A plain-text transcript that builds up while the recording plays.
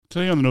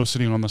Today on the No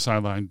Sitting on the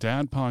Sideline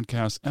Dad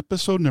Podcast,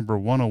 episode number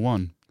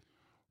 101.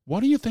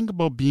 What do you think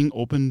about being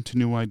open to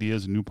new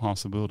ideas and new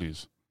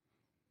possibilities?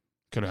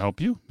 Could it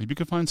help you? Maybe you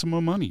could find some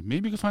more money.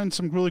 Maybe you could find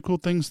some really cool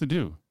things to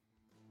do.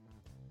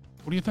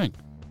 What do you think?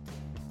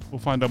 We'll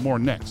find out more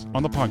next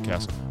on the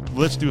podcast.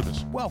 Let's do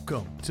this.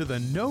 Welcome to the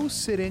No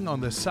Sitting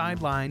on the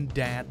Sideline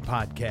Dad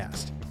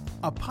Podcast,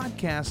 a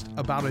podcast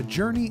about a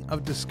journey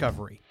of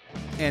discovery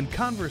and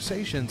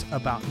conversations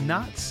about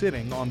not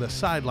sitting on the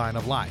sideline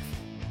of life.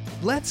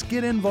 Let's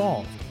get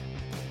involved.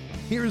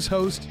 Here's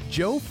host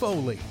Joe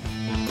Foley.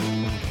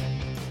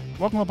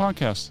 Welcome to the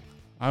podcast.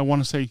 I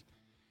want to say,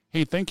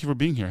 hey, thank you for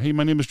being here. Hey,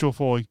 my name is Joe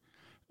Foley,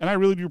 and I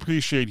really do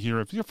appreciate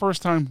here. If it's your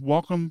first time,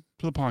 welcome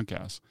to the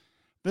podcast.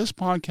 This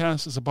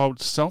podcast is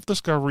about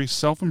self-discovery,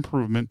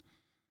 self-improvement,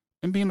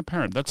 and being a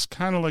parent. That's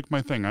kind of like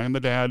my thing. I am the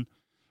dad.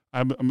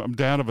 I'm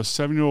dad of a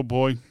 7-year-old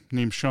boy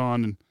named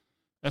Sean, and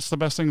that's the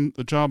best thing,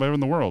 the job ever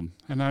in the world.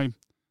 And I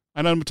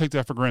don't take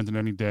that for granted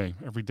any day,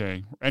 every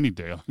day, or any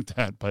day like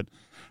that. But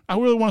I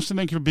really want to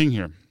thank you for being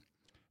here.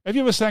 If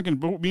you have a second,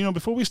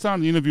 before we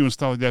start the interview and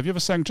stuff like that, if you have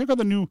a second, check out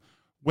the new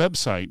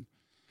website.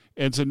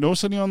 It's at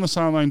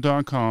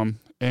nosittingonthesideline.com,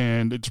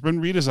 and it's been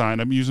redesigned.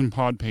 I'm using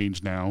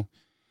Podpage now.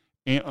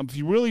 And if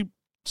you really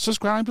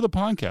subscribe to the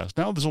podcast,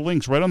 now there's a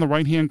link right on the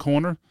right-hand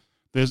corner.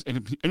 There's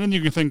anything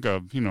you can think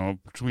of,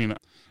 between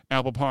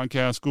Apple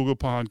Podcasts, Google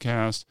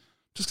Podcasts.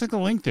 Just click the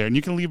link there, and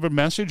you can leave a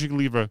message. You can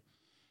leave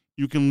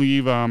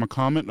a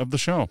comment of the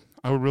show.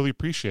 I would really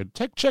appreciate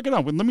it. Check it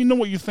out. Let me know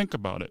what you think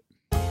about it.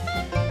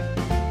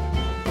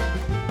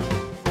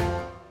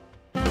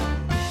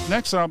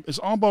 Next up is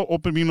all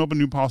about being open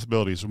to new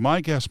possibilities. My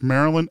guest,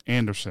 Marilyn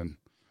Anderson.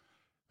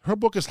 Her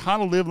book is How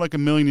to Live Like a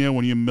Millionaire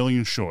When You're a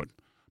Million Short.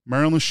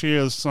 Marilyn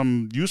shares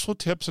some useful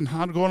tips on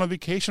how to go on a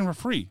vacation for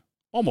free,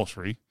 almost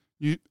free,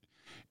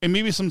 and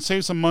maybe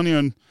save some money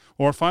on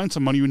or find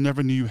some money you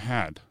never knew you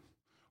had.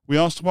 We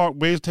also talk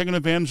ways of taking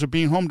advantage of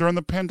being home during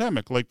the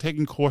pandemic, like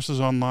taking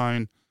courses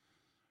online.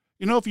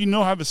 If you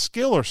have a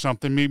skill or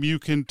something, maybe you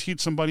can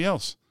teach somebody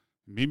else.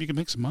 Maybe you can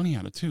make some money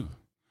out of it too.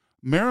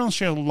 Marilyn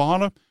shares a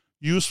lot of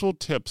useful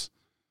tips.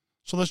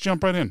 So let's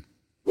jump right in.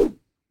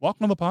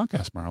 Welcome to the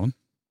podcast, Marilyn.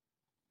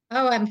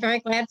 Oh, I'm very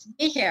glad to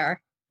be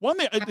here.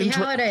 Happy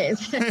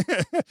holidays.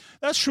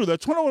 That's true.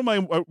 That's one of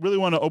I really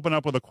want to open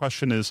up with a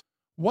question is,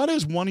 what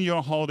is one of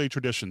your holiday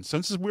traditions?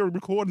 Since we're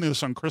recording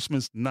this on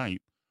Christmas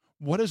night,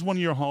 what is one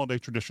of your holiday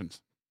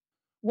traditions?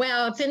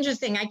 Well, it's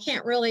interesting. I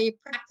can't really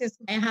practice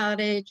my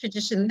holiday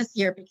tradition this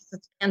year because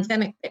it's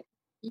pandemic.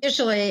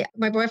 Usually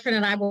my boyfriend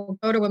and I will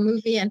go to a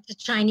movie and to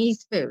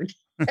Chinese food.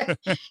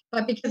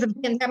 But because of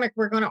the pandemic,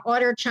 we're going to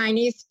order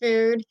Chinese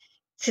food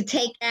to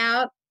take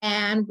out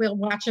and we'll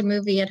watch a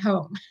movie at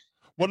home.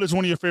 What is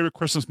one of your favorite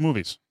Christmas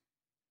movies?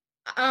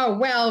 Oh,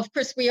 well, of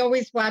course, we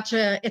always watch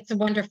It's a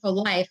Wonderful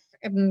Life.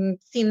 I've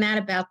seen that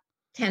about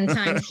 10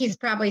 times. He's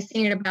probably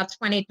seen it about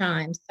 20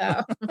 times.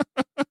 So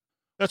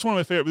that's one of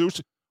my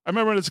favorites. I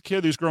remember as a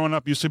kid, these growing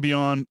up used to be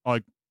on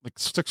like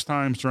 6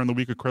 times during the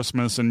week of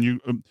Christmas, and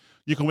you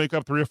can wake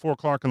up 3 or 4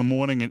 o'clock in the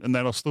morning, and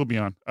that'll still be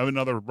on. I have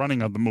another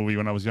running of the movie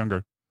when I was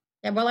younger.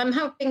 Yeah, well, I'm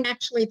hoping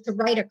actually to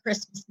write a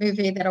Christmas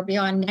movie that'll be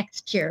on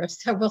next year.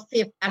 So we'll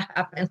see if that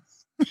happens.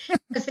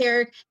 Because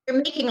they're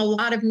making a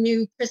lot of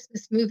new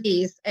Christmas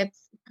movies.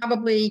 It's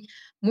probably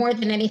more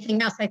than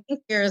anything else. I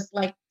think there's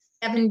like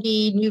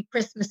 70 new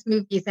Christmas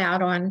movies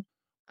out on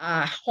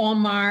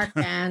Hallmark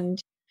and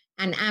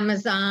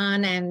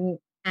Amazon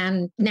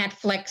and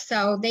Netflix.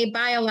 So they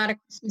buy a lot of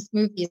Christmas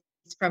movies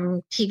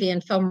from TV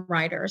and film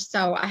writers.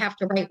 So I have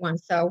to write one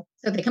so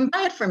they can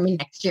buy it from me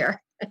next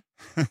year.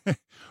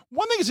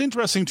 One thing is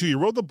interesting too. You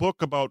wrote the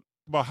book about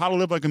how to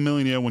live like a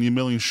millionaire when you're a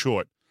million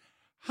short.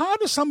 How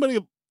does somebody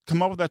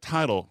come up with that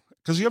title?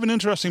 Because you have an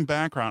interesting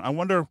background. I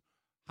wonder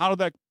how did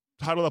that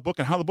title that book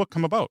and how the book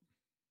come about?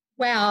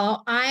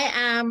 Well, I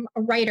am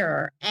a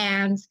writer,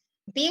 and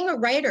being a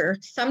writer,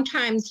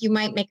 sometimes you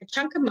might make a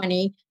chunk of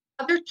money.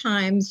 Other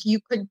times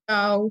you could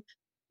go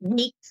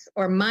weeks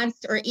or months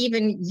or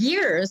even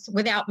years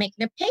without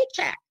making a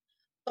paycheck.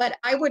 But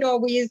I would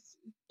always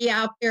be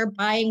out there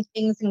buying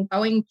things and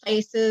going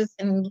places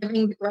and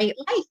living the great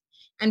life.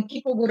 And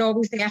people would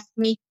always ask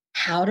me,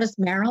 how does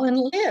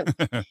Marilyn live?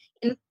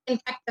 In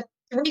fact, the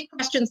 3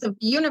 questions of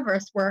the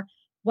universe were,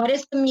 what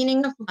is the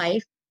meaning of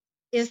life?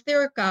 Is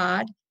there a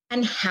God?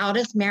 And how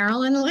does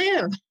Marilyn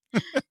live?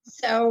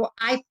 So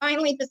I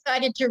finally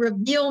decided to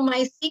reveal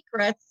my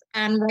secrets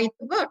and write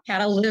the book, How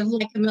to Live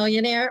Like a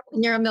Millionaire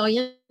When You're a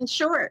Million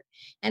Short.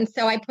 And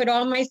so I put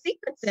all my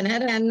secrets in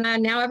it, and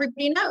now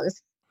everybody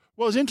knows.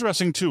 Well, it's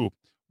interesting, too.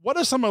 What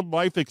are some of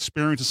life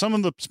experiences, some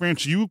of the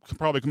experience you could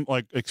probably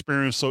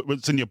experience, so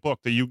it's in your book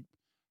that you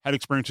had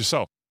experienced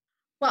yourself?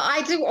 Well,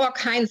 I do all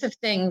kinds of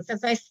things.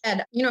 As I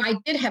said, I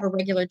did have a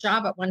regular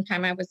job at one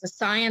time. I was a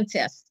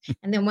scientist.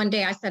 And then one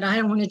day I said, I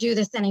don't want to do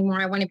this anymore.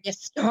 I want to be a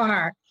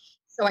star.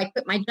 So I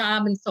quit my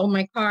job and sold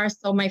my car,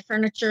 sold my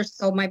furniture,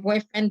 sold my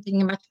boyfriend, didn't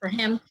get much for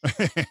him,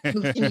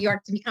 moved to New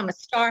York to become a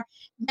star.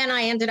 Then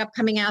I ended up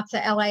coming out to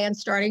LA and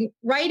starting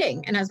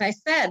writing. And as I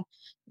said,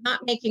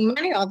 not making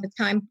money all the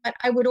time, but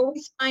I would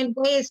always find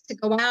ways to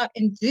go out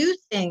and do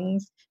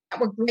things that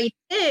were great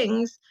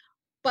things,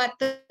 but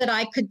that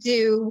I could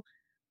do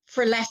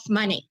for less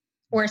money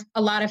or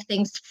a lot of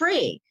things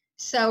free.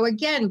 So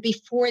again,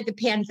 before the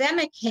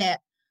pandemic hit,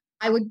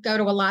 I would go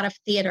to a lot of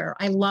theater.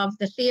 I love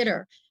the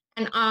theater.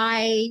 And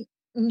I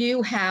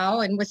knew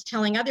how and was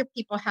telling other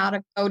people how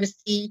to go to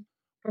see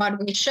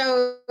Broadway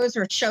shows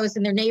or shows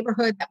in their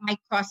neighborhood that might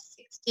cost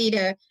 $60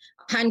 to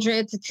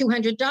 $100 to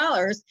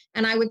 $200.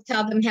 And I would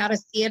tell them how to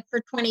see it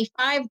for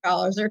 $25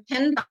 or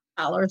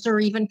 $10 or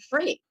even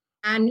free.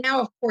 And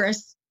now, of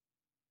course,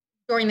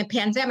 during the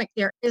pandemic,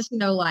 there is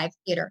no live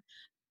theater.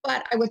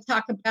 But I would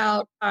talk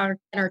about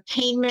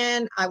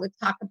entertainment. I would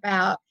talk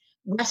about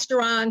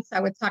restaurants. I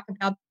would talk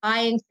about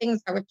buying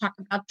things. I would talk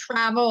about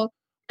travel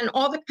and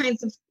all the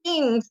kinds of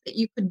things that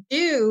you could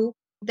do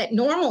that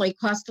normally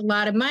cost a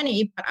lot of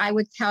money. But I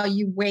would tell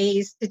you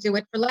ways to do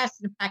it for less.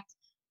 In fact,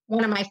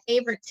 one of my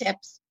favorite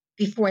tips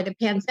before the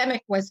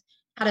pandemic was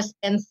how to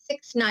spend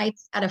 6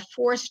 nights at a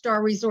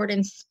 4-star resort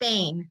in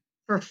Spain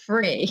for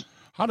free.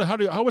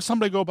 How would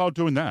somebody go about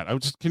doing that?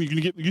 Can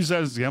you use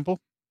that as an example?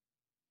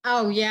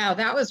 Oh yeah,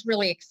 that was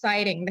really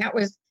exciting.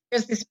 There's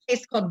this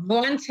place called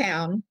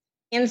Vaughan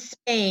in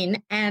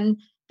Spain, and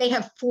they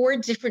have 4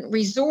 different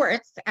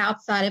resorts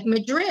outside of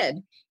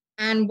Madrid.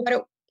 And what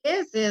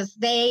it is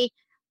they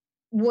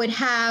would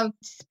have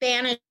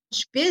Spanish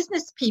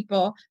business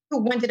people who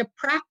wanted to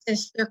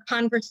practice their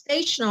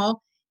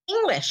conversational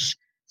English.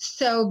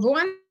 So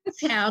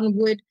Vaughan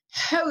would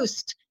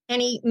host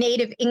any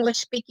native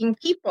English-speaking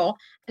people,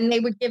 and they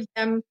would give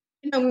them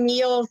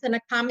meals and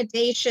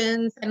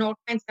accommodations and all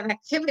kinds of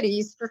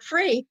activities for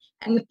free.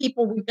 And the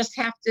people would just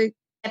have to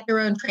get their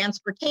own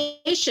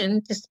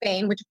transportation to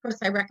Spain, which of course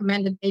I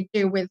recommended they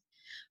do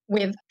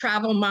with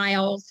travel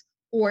miles,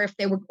 or if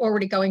they were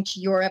already going to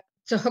Europe,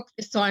 to hook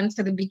this on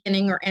to the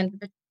beginning or end of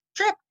the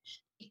trip,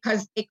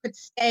 because they could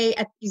stay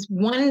at these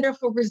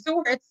wonderful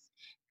resorts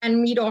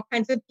and meet all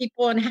kinds of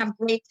people and have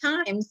great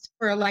times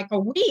for like a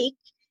week.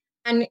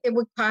 And it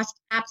would cost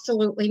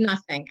absolutely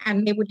nothing.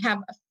 And they would have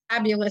a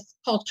fabulous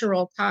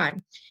cultural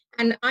time.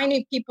 And I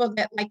knew people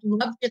that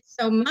loved it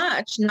so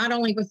much. Not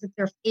only was it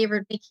their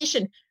favorite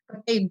vacation,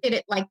 but they did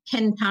it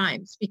 10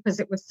 times because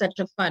it was such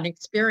a fun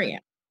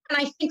experience. And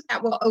I think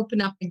that will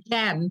open up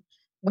again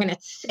when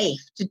it's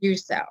safe to do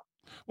so.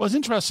 Well, it's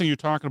interesting you're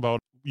talking about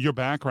your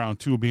background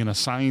too, being a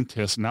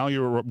scientist. Now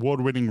you're an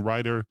award-winning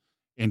writer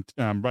and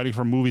writing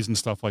for movies and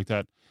stuff like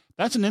that.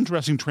 That's an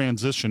interesting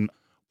transition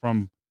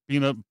from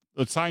being a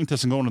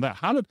scientist and going to that.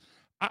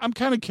 I'm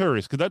kind of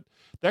curious, because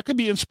that could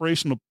be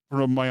inspirational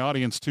for my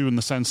audience too, in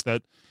the sense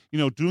that,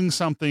 doing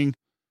something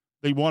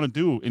they want to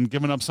do and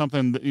giving up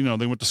something that,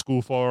 they went to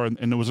school for, and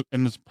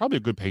it's probably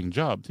a good paying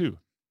job too.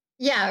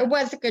 Yeah, it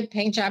was a good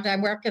paying job. I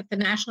work at the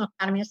National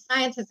Academy of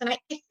Sciences. And I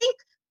think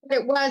what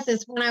it was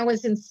is when I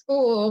was in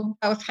school,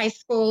 both high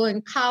school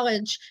and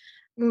college,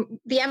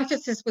 the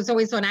emphasis was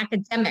always on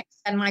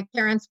academics. And my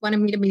parents wanted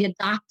me to be a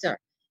doctor.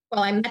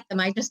 Well, I met them.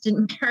 I just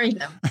didn't marry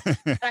them.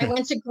 But I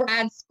went to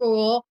grad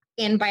school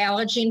in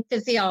biology and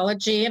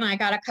physiology, and I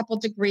got a couple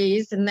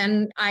degrees, and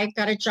then I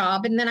got a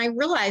job. And then I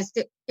realized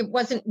it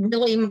wasn't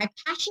really my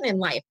passion in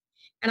life.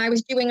 And I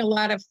was doing a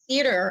lot of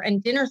theater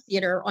and dinner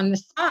theater on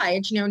the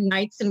side,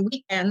 nights and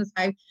weekends.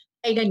 I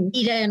played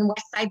Anita in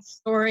West Side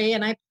Story,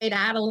 and I played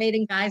Adelaide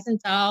in Guys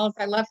and Dolls.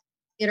 I love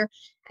theater.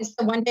 And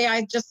so one day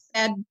I just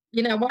said,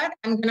 you know what,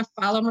 I'm going to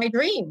follow my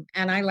dream.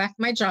 And I left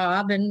my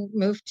job and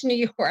moved to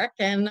New York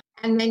and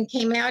then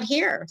came out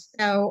here.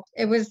 So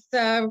it was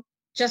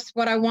just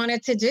what I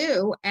wanted to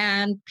do.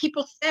 And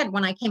people said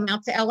when I came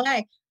out to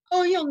LA,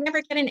 oh, you'll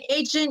never get an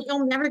agent.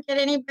 You'll never get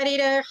anybody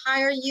to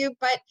hire you.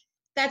 But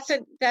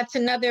that's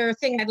another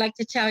thing I'd like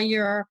to tell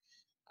your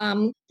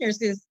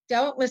listeners is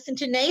don't listen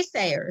to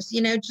naysayers.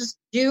 Just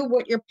do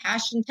what your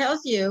passion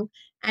tells you.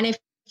 And if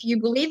you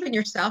believe in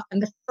yourself,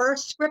 and the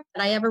first script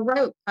that I ever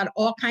wrote got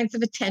all kinds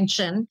of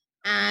attention,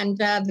 and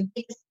the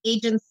biggest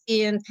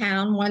agency in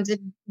town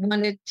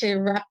wanted to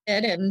rep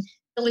it, and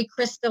Billy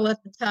Crystal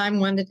at the time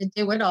wanted to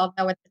do it,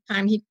 although at the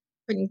time he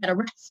couldn't get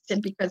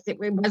arrested because it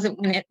wasn't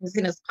when it was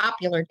in his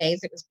popular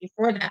days, it was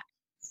before that.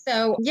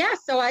 So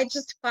I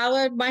just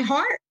followed my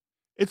heart.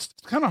 It's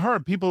kind of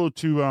hard people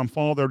to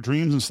follow their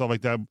dreams and stuff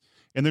like that,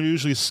 and they're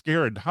usually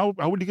scared. How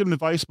would you give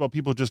advice about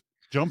people just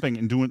jumping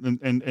and doing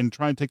and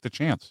trying to take the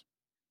chance?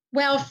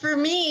 Well, for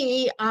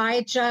me,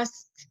 I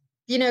just,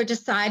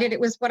 decided it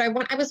was what I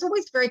want. I was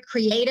always very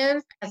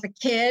creative as a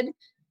kid.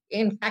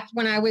 In fact,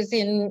 when I was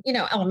in,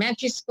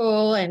 elementary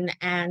school and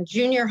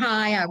junior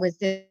high, I was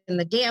in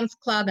the dance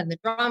club and the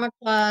drama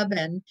club,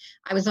 and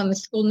I was on the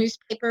school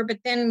newspaper. But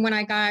then when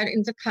I got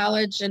into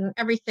college and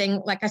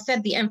everything, like I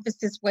said, the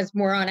emphasis was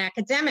more on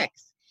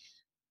academics.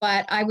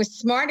 But I was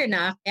smart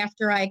enough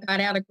after I got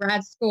out of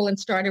grad school and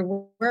started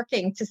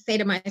working to say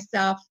to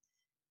myself,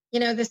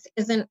 this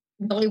isn't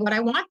really what I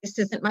want. This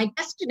isn't my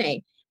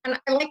destiny. And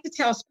I like to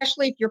tell,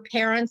 especially if you're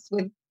parents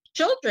with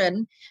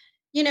children,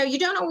 you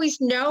don't always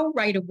know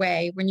right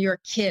away when you're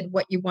a kid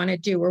what you want to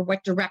do or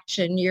what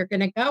direction you're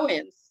going to go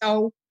in.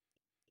 So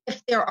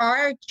if there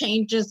are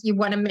changes you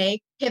want to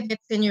make,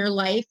 pivots in your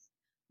life,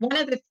 one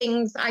of the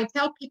things I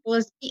tell people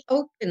is be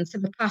open to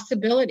the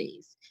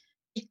possibilities,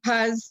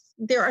 because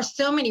there are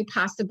so many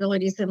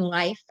possibilities in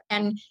life.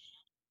 And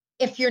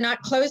if you're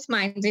not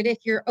closed-minded, if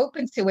you're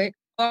open to it,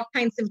 all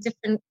kinds of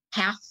different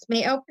paths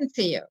may open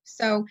to you.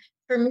 So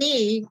for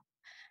me,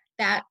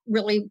 that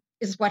really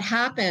is what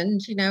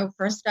happened.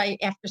 First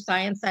after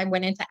science, I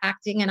went into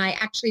acting, and I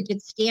actually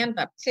did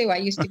stand-up too. I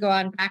used to go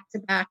on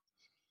back-to-back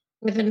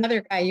with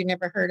another guy you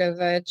never heard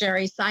of,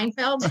 Jerry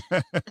Seinfeld.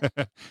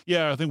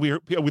 Yeah, I think we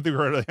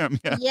heard of him.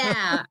 Yeah.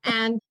 Yeah,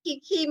 and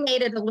he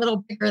made it a little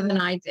bigger than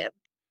I did.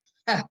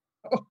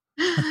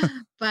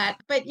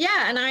 but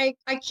yeah, and I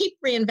keep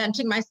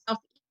reinventing myself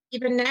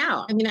even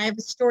now. I mean, I have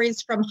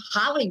stories from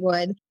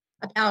Hollywood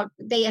about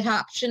they had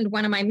optioned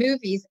one of my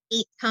movies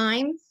 8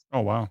 times.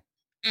 Oh, wow.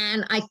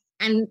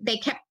 And they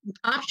kept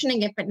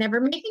optioning it, but never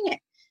making it.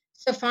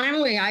 So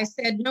finally I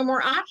said, no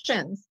more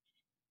options.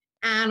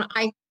 And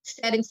I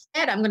said,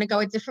 instead, I'm going to go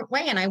a different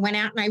way. And I went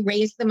out and I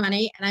raised the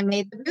money and I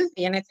made the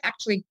movie. And it's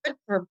actually good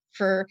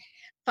for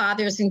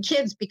fathers and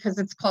kids, because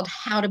it's called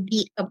How to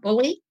Beat a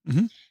Bully.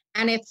 Mm-hmm.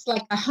 And it's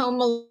like a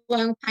Home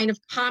Alone kind of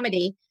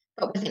comedy,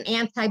 but with an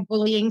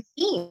anti-bullying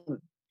theme.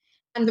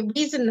 And the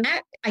reason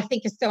that I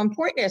think is so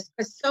important is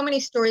because so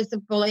many stories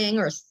of bullying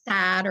are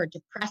sad or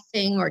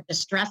depressing or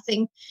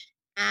distressing.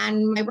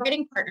 And my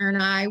writing partner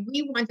and I,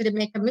 we wanted to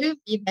make a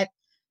movie that,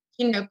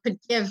 could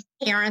give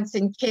parents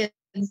and kids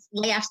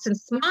laughs and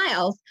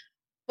smiles,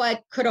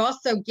 but could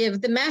also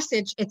give the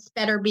message, it's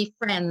better be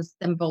friends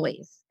than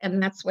bullies.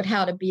 And that's what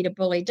How to Beat a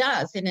Bully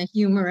does, in a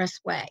humorous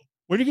way.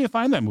 Where did you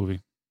find that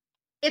movie?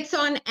 It's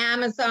on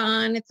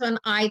Amazon, it's on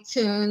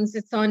iTunes,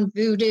 it's on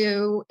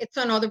Vudu, it's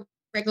on all the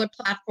regular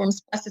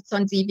platforms, plus it's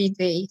on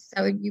DVD.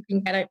 So you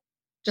can get it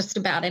just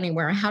about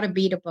anywhere. How to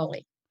Beat a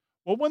Bully.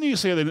 Well, one thing you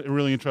say that it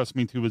really interests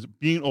me too is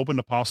being open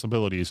to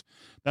possibilities.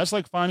 That's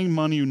like finding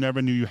money you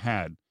never knew you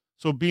had.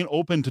 So being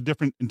open to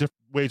different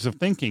ways of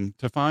thinking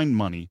to find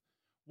money.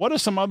 What are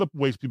some other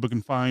ways people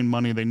can find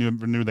money they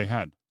never knew they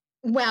had?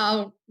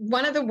 Well,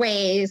 one of the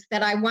ways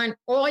that I want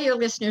all your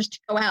listeners to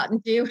go out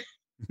and do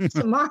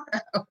tomorrow,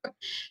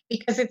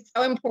 because it's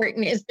so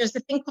important, is there's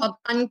a thing called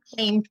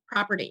unclaimed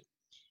property.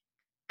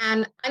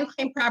 And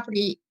unclaimed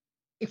property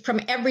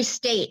from every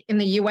state in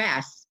the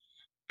U.S.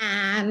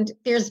 And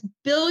there's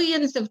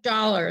billions of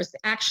dollars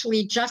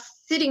actually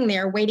just sitting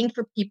there waiting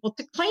for people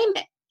to claim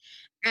it.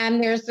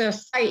 And there's a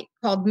site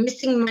called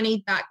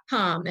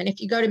missingmoney.com. And if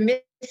you go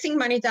to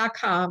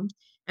missingmoney.com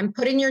and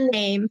put in your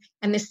name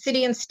and the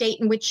city and state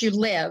in which you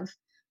live,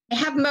 they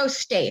have most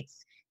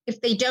states.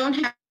 If they don't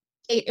have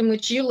a state in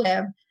which you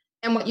live,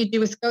 then what you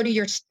do is go to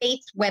your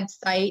state's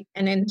website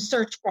and in the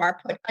search bar,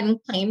 put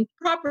unclaimed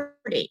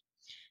property.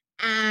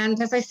 And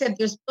as I said,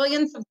 there's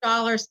billions of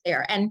dollars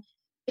there. And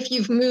if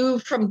you've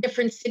moved from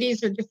different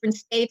cities or different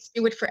states,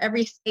 do it for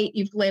every state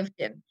you've lived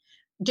in.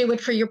 Do it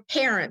for your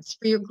parents,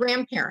 for your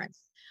grandparents.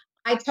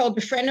 I told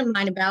a friend of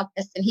mine about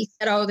this, and he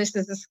said, oh, this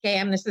is a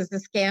scam, this is a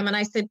scam. And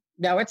I said,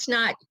 no, it's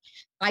not.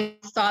 I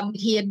saw that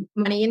he had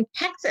money in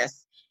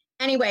Texas.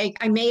 Anyway,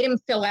 I made him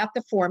fill out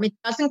the form. It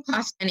doesn't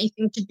cost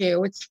anything to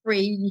do. It's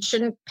free. You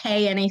shouldn't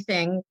pay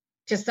anything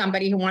to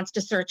somebody who wants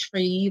to search for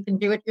you. You can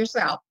do it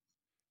yourself.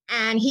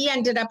 And he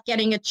ended up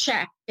getting a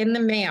check in the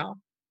mail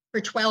for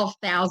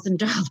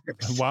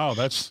 $12,000. Wow,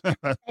 that's...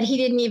 And he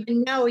didn't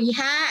even know he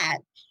had.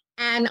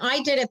 And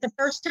I did it the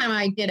first time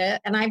I did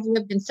it, and I've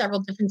lived in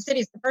several different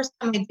cities. The first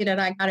time I did it,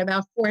 I got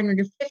about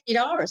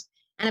 $450.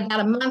 And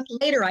about a month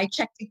later, I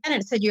checked again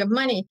and it said, you have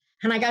money.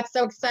 And I got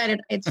so excited,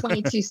 I had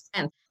 22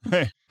 cents.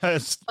 Hey,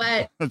 that's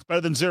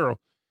better than zero.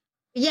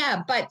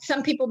 Yeah, but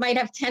some people might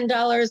have $10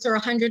 or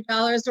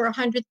 $100 or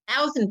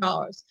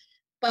 $100,000.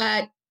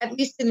 But at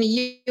least in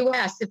the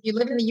U.S., if you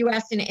live in the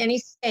U.S. in any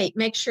state,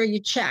 make sure you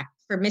check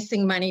for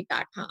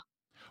missingmoney.com.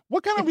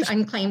 What kind of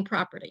unclaimed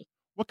property?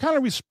 What kind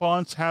of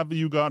response have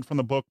you got from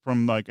the book,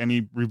 from like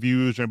any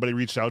reviews or anybody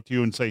reached out to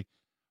you and say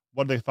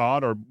what they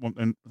thought, or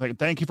and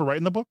thank you for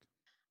writing the book?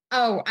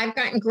 Oh, I've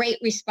gotten great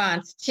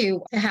response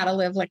to How to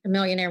Live Like a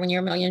Millionaire When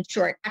You're a Million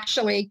Short.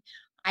 Actually,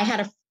 I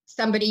had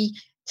somebody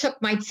took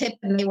my tip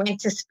and they went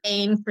to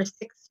Spain for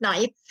 6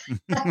 nights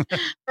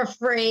for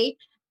free.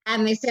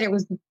 And they said it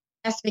was the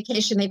best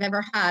vacation they've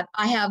ever had.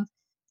 I have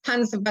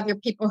tons of other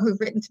people who've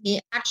written to me.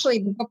 Actually,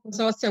 the book was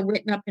also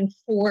written up in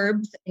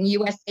Forbes and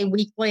USA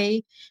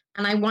Weekly.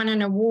 And I won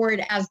an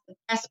award as the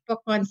best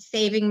book on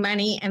saving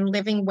money and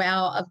living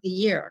well of the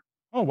year.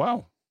 Oh,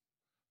 wow.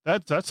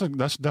 That's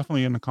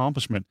definitely an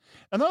accomplishment.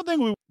 Another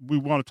thing we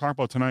want to talk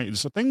about tonight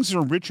is the things that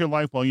enrich your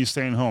life while you're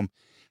staying home.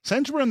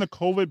 Since we're in the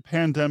COVID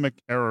pandemic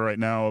era right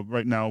now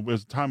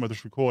is the time of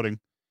this recording,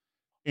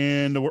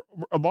 and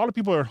a lot of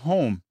people are at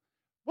home.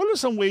 What are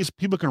some ways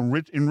people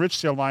can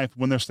enrich their life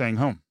when they're staying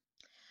home?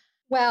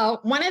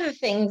 Well, one of the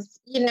things,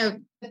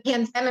 the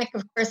pandemic,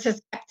 of course,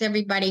 has kept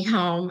everybody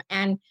home,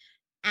 and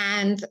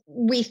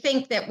we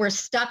think that we're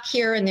stuck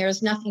here and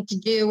there's nothing to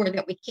do, or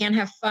that we can't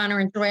have fun or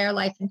enjoy our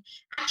life. And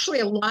actually,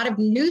 a lot of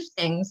new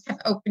things have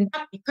opened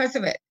up because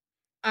of it.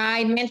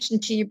 I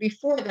mentioned to you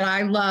before that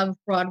I love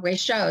Broadway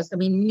shows. I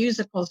mean,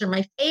 musicals are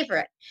my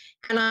favorite.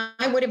 And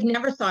I would have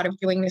never thought of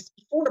doing this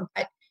before.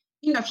 But,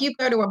 if you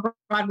go to a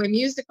Broadway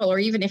musical, or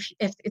even if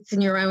it's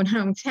in your own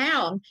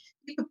hometown,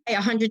 you could pay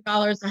 $100,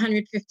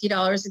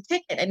 $150 a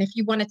ticket. And if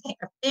you want to take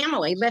a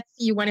family, let's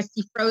say you want to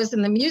see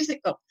Frozen the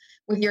musical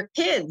with your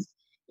kids,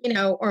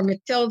 or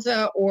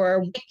Matilda or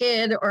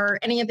Wicked or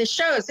any of the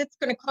shows, it's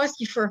going to cost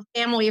you for a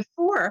family of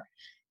four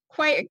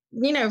quite,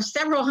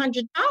 several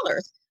 $100s.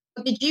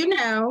 But did you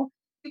know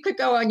you could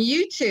go on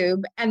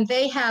YouTube and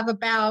they have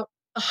about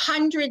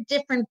 100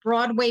 different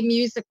Broadway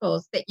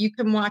musicals that you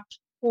can watch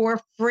for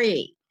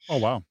free? Oh,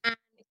 wow. And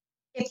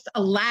it's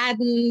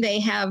Aladdin.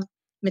 They have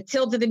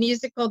Matilda the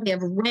musical. They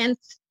have Rent.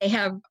 They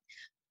have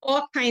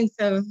all kinds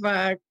of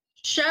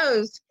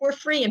shows for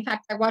free. In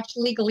fact, I watched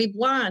Legally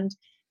Blonde.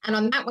 And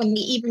on that one,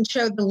 they even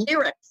showed the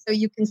lyrics so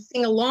you can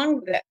sing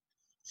along with it.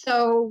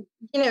 So,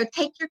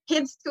 take your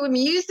kids to a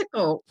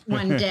musical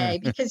one day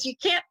because you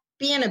can't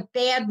be in a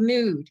bad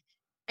mood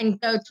and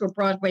go to a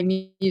Broadway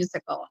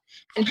musical.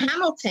 And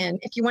Hamilton,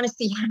 if you want to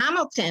see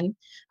Hamilton,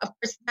 of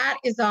course, that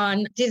is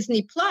on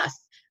Disney Plus.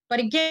 But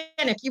again,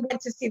 if you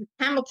went to see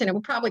Hamilton, it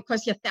would probably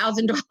cost you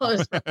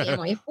 $1,000 for a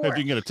family of four. If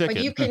you can get a ticket.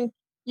 But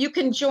you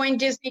can join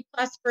Disney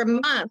Plus for a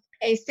month,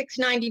 pay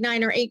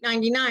 $6.99 or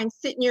 $8.99,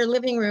 sit in your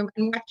living room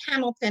and watch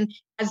Hamilton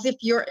as if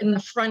you're in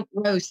the front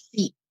row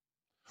seat.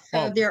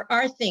 So there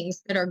are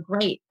things that are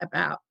great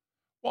about.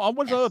 Well,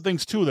 what's other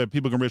things too that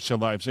people can enrich their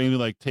lives? Maybe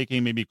like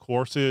taking maybe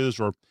courses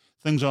or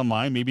things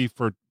online, maybe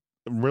for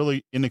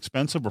really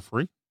inexpensive or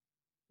free?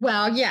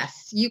 Well,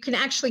 yes, you can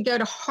actually go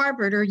to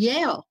Harvard or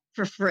Yale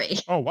for free.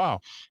 Oh,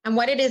 wow. And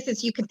what it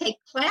is you can take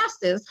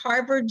classes,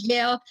 Harvard,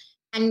 Yale,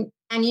 and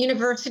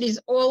universities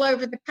all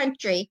over the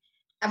country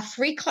have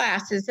free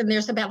classes. And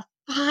there's about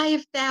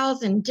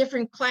 5,000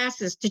 different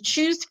classes to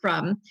choose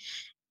from.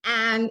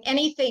 And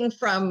anything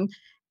from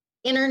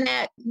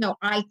internet,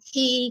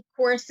 IT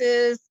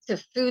courses, to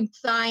food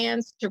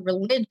science, to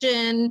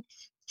religion,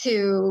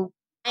 to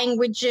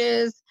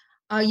languages.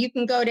 You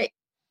can go to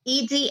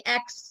edx.org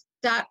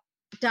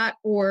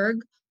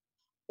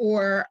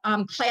or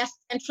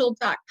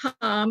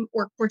classcentral.com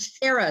or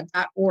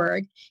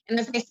coursera.org. And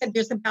as I said,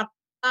 there's about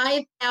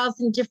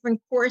 5,000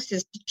 different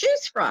courses to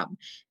choose from.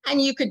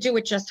 And you could do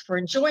it just for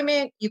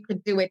enjoyment. You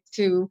could do it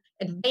to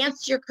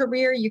advance your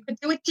career. You could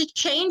do it to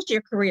change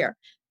your career.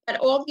 But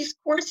all these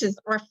courses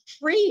are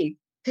free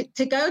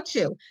to go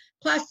to.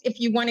 Plus, if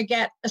you want to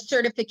get a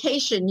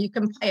certification, you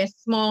can pay a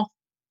small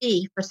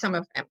fee for some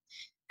of them.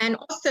 And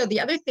also, the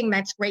other thing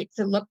that's great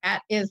to look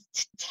at is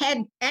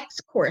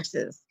TEDx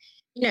courses.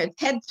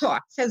 TED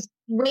Talks has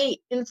great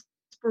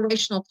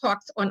inspirational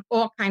talks on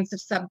all kinds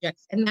of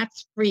subjects, and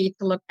that's free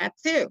to look at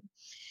too.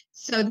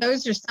 So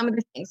those are some of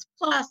the things.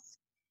 Plus,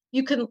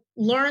 you can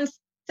learn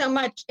so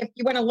much if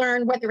you want to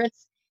learn whether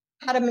it's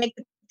how to make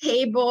a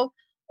table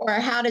or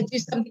how to do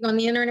something on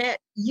the internet.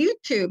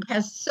 YouTube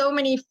has so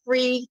many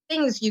free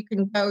things you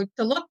can go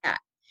to look at.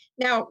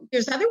 Now,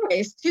 there's other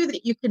ways too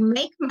that you can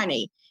make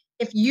money.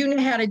 If you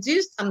know how to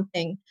do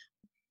something,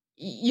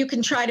 you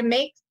can try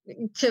to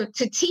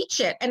teach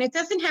it. And it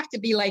doesn't have to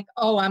be like,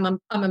 oh, I'm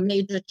a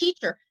major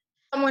teacher.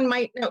 Someone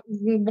might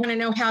want to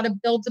know how to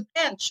build a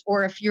bench,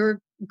 or if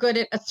you're good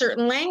at a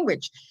certain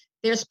language.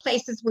 There's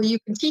places where you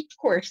can teach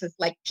courses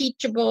like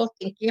Teachable,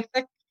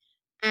 Thinkific,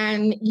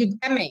 and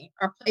Udemy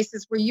are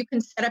places where you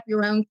can set up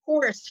your own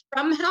course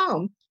from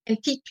home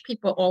and teach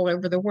people all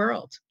over the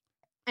world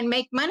and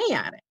make money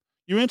at it.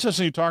 You're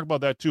interesting. You talk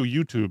about that too,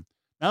 YouTube.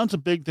 Now it's a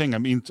big thing. I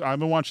mean, I've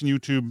been watching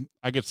YouTube.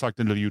 I get sucked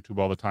into YouTube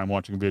all the time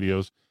watching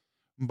videos,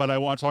 but I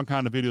watch all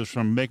kinds of videos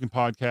from making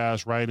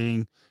podcasts,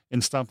 writing,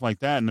 and stuff like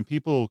that. And the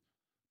people,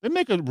 they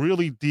make a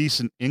really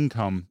decent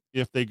income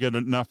if they get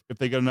enough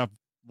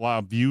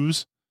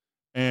views.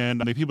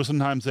 And the people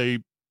sometimes they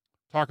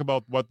talk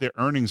about what their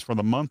earnings for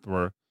the month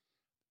were.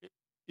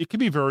 It can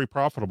be very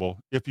profitable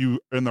if you're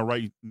in the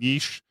right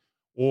niche,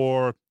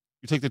 or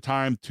you take the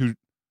time to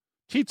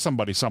teach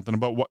somebody something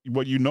about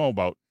what you know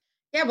about.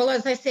 Yeah, well,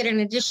 as I said, in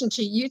addition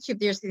to YouTube,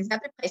 there's these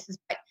other places,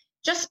 but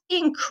just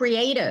being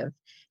creative.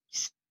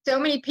 So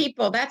many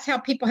people, that's how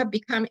people have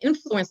become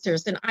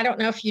influencers. And I don't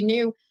know if you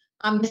knew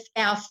this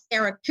gal,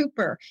 Sarah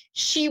Cooper.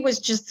 She was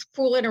just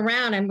fooling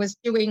around and was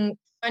doing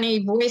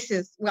funny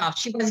voices. Well,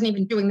 she wasn't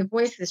even doing the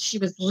voices. She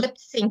was lip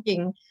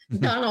syncing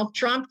Donald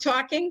Trump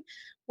talking.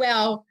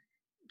 Well,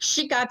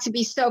 she got to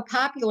be so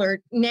popular.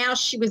 Now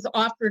she was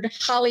offered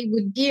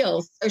Hollywood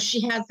deals. So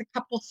she has a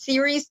couple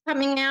series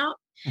coming out,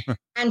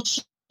 and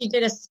she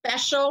did a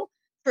special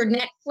for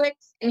Netflix.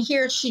 And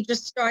here she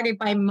just started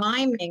by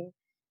miming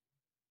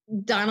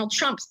Donald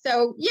Trump.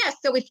 So, yeah,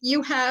 so if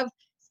you have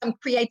some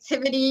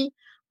creativity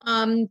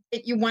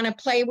that you want to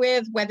play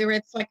with, whether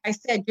it's, like I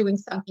said, doing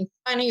something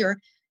funny or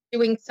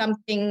doing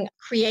something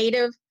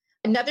creative.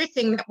 Another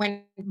thing that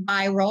went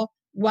viral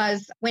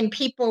was when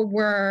people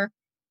were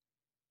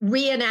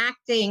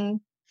reenacting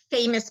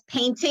famous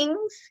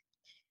paintings.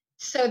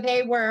 So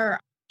they were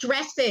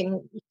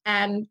dressing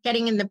and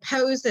getting in the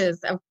poses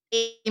of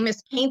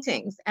famous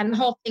paintings, and the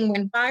whole thing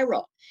went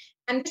viral.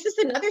 And this is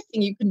another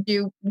thing you can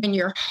do when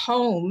you're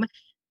home,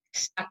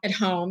 stuck at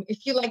home.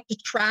 If you like to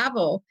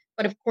travel,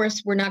 but of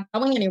course, we're not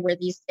going anywhere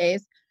these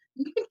days,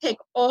 you can take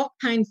all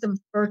kinds of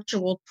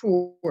virtual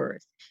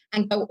tours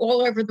and go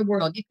all over the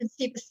world. You can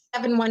see the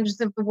 7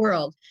 wonders of the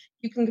world.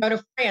 You can go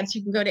to France,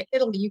 you can go to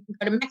Italy, you can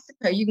go to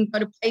Mexico, you can go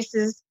to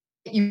places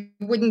that you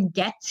wouldn't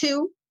get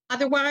to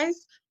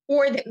otherwise,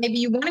 or that maybe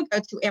you want to go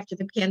to after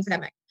the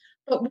pandemic.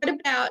 But what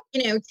about,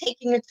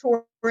 taking a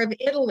tour of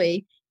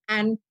Italy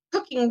and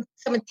cooking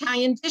some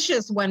Italian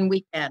dishes one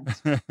weekend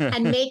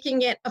and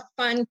making it a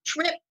fun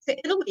trip to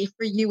Italy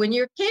for you and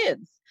your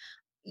kids?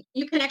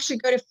 You can actually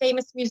go to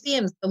famous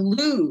museums. The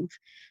Louvre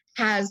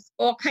has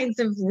all kinds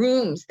of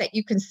rooms that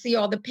you can see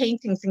all the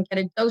paintings and get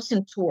a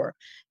docent tour.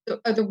 The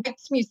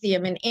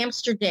Rijksmuseum in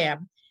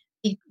Amsterdam,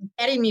 the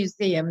Getty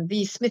Museum,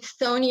 the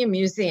Smithsonian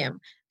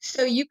Museum.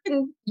 So you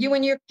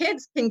and your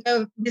kids can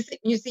go visit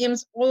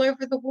museums all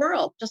over the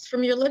world just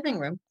from your living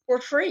room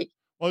for free.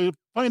 Well,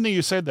 funny thing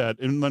you said that.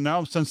 And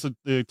now, since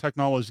the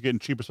technology is getting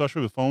cheap,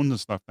 especially with phones and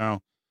stuff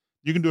now,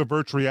 you can do a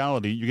virtual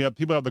reality. You get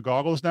people have the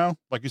goggles now,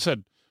 like you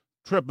said,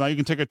 trip. Now you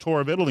can take a tour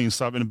of Italy and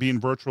stuff and be in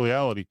virtual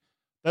reality.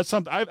 That's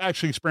something I've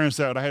actually experienced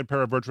that. I had a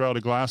pair of virtual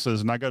reality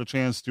glasses and I got a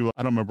chance to,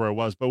 I don't remember where it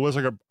was, but it was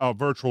like a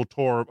virtual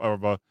tour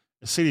of a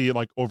city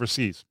like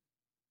overseas.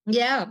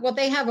 Yeah, well,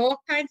 they have all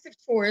kinds of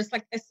tours.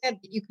 Like I said,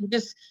 you can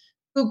just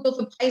Google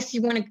the place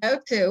you want to go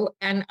to.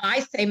 And I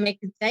say make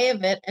a day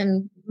of it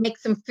and make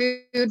some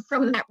food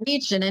from that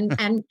region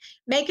and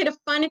make it a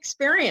fun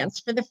experience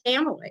for the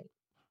family.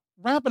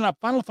 Wrapping up,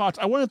 final thoughts.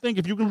 I want to think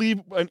if you can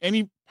leave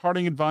any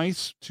parting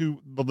advice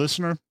to the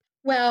listener.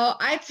 Well,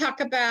 I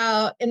talk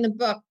about in the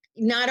book,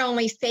 not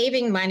only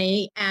saving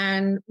money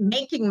and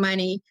making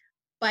money,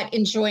 but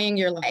enjoying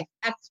your life.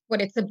 That's what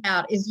it's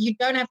about, is you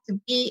don't have to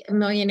be a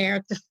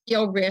millionaire to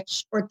feel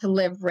rich or to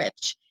live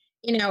rich.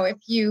 If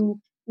you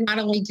not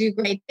only do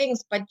great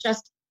things, but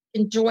just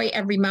enjoy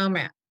every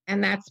moment.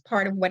 And that's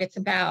part of what it's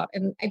about.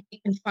 And you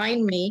can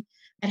find me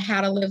at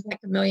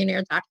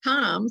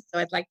howtolivelikeamillionaire.com. So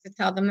I'd like to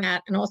tell them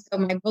that. And also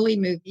my bully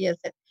movie is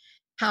at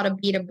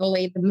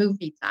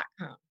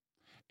howtobeatabullythemovie.com.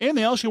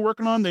 Anything else you're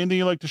working on? Anything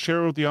you'd like to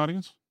share with the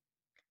audience?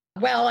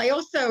 Well, I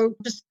also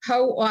just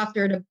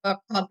co-authored a book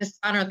called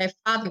Dishonor Thy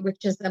Father,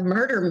 which is a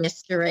murder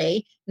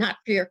mystery, not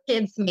for your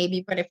kids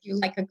maybe, but if you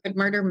like a good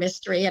murder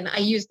mystery. And I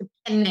used a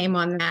pen name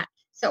on that.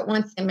 So it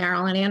won't say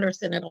Marilyn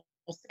Anderson, it'll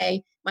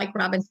say Mike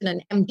Robinson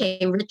and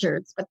M.K.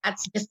 Richards, but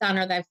that's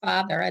Dishonor Thy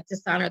Father at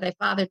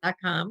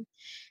dishonorthyfather.com.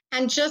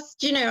 And just,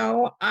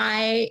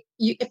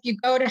 if you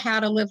go to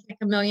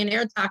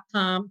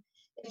howtolivelikeamillionaire.com,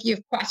 if you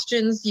have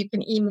questions, you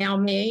can email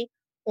me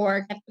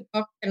or get the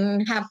book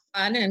and have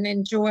fun and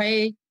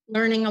enjoy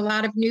learning a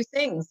lot of new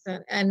things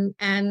and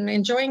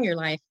enjoying your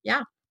life.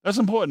 Yeah. That's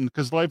important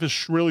because life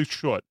is really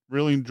short.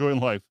 Really enjoy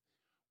life.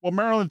 Well,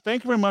 Marilyn,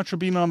 thank you very much for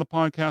being on the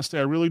podcast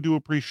today. I really do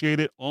appreciate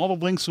it. All the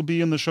links will be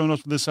in the show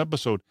notes for this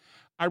episode.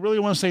 I really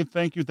want to say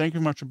thank you. Thank you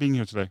very much for being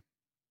here today.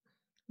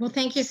 Well,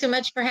 thank you so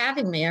much for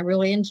having me. I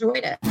really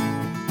enjoyed it.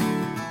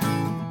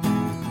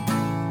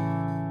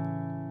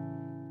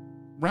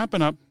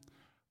 Wrapping up,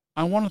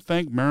 I want to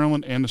thank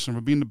Marilyn Anderson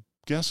for being the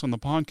guest on the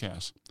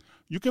podcast.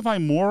 You can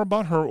find more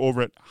about her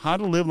over at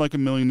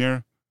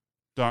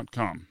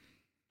howtolivelikeamillionaire.com.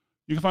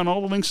 You can find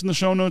all the links in the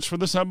show notes for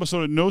this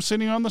episode at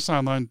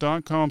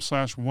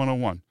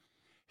nosittingonthesideline.com/101.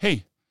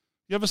 Hey,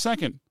 you have a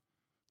second,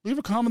 leave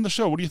a comment on the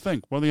show. What do you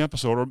think? What the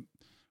episode? Or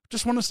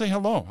just want to say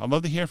hello. I'd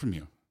love to hear from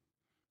you.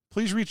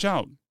 Please reach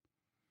out.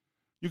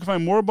 You can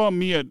find more about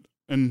me and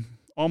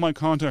all my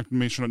contact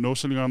information at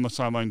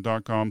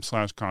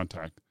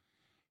nosittingonthesideline.com/contact.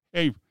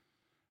 Hey,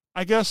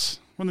 I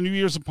guess when the new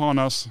year's upon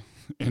us,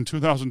 and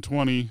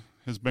 2020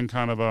 has been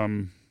kind of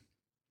an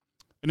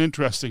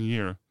interesting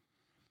year.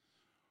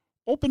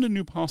 Open to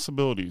new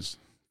possibilities.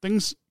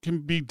 Things can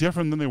be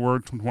different than they were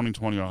in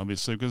 2020,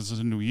 obviously, because it's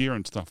a new year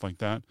and stuff like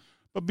that.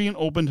 But being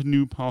open to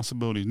new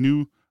possibilities,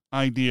 new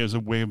ideas,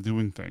 a way of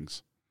doing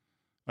things.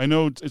 I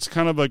know it's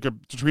kind of like a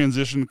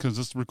transition because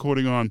it's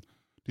recording on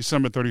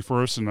December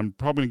 31st, and I'm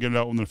probably going to get it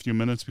out within a few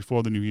minutes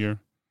before the new year.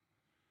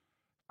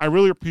 I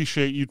really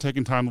appreciate you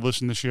taking time to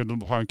listen this year to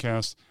the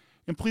podcast,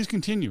 and please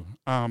continue.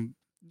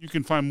 You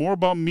can find more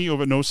about me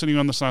over at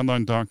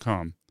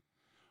nosittingonthesideline.com.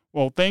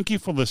 Well, thank you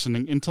for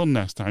listening. Until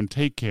next time,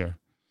 take care.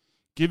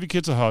 Give your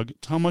kids a hug.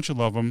 Tell them how much you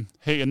love them.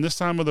 Hey, in this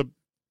time we're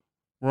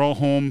all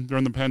home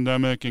during the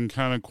pandemic and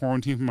kind of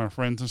quarantined from our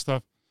friends and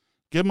stuff,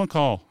 give them a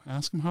call.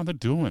 Ask them how they're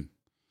doing.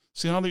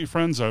 See how your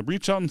friends are.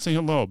 Reach out and say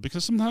hello,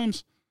 because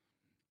sometimes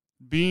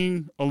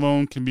being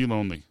alone can be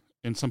lonely,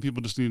 and some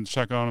people just need to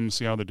check on them and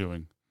see how they're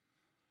doing.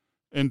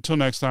 Until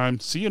next time,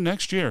 see you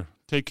next year.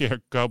 Take care.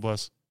 God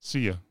bless.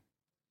 See ya.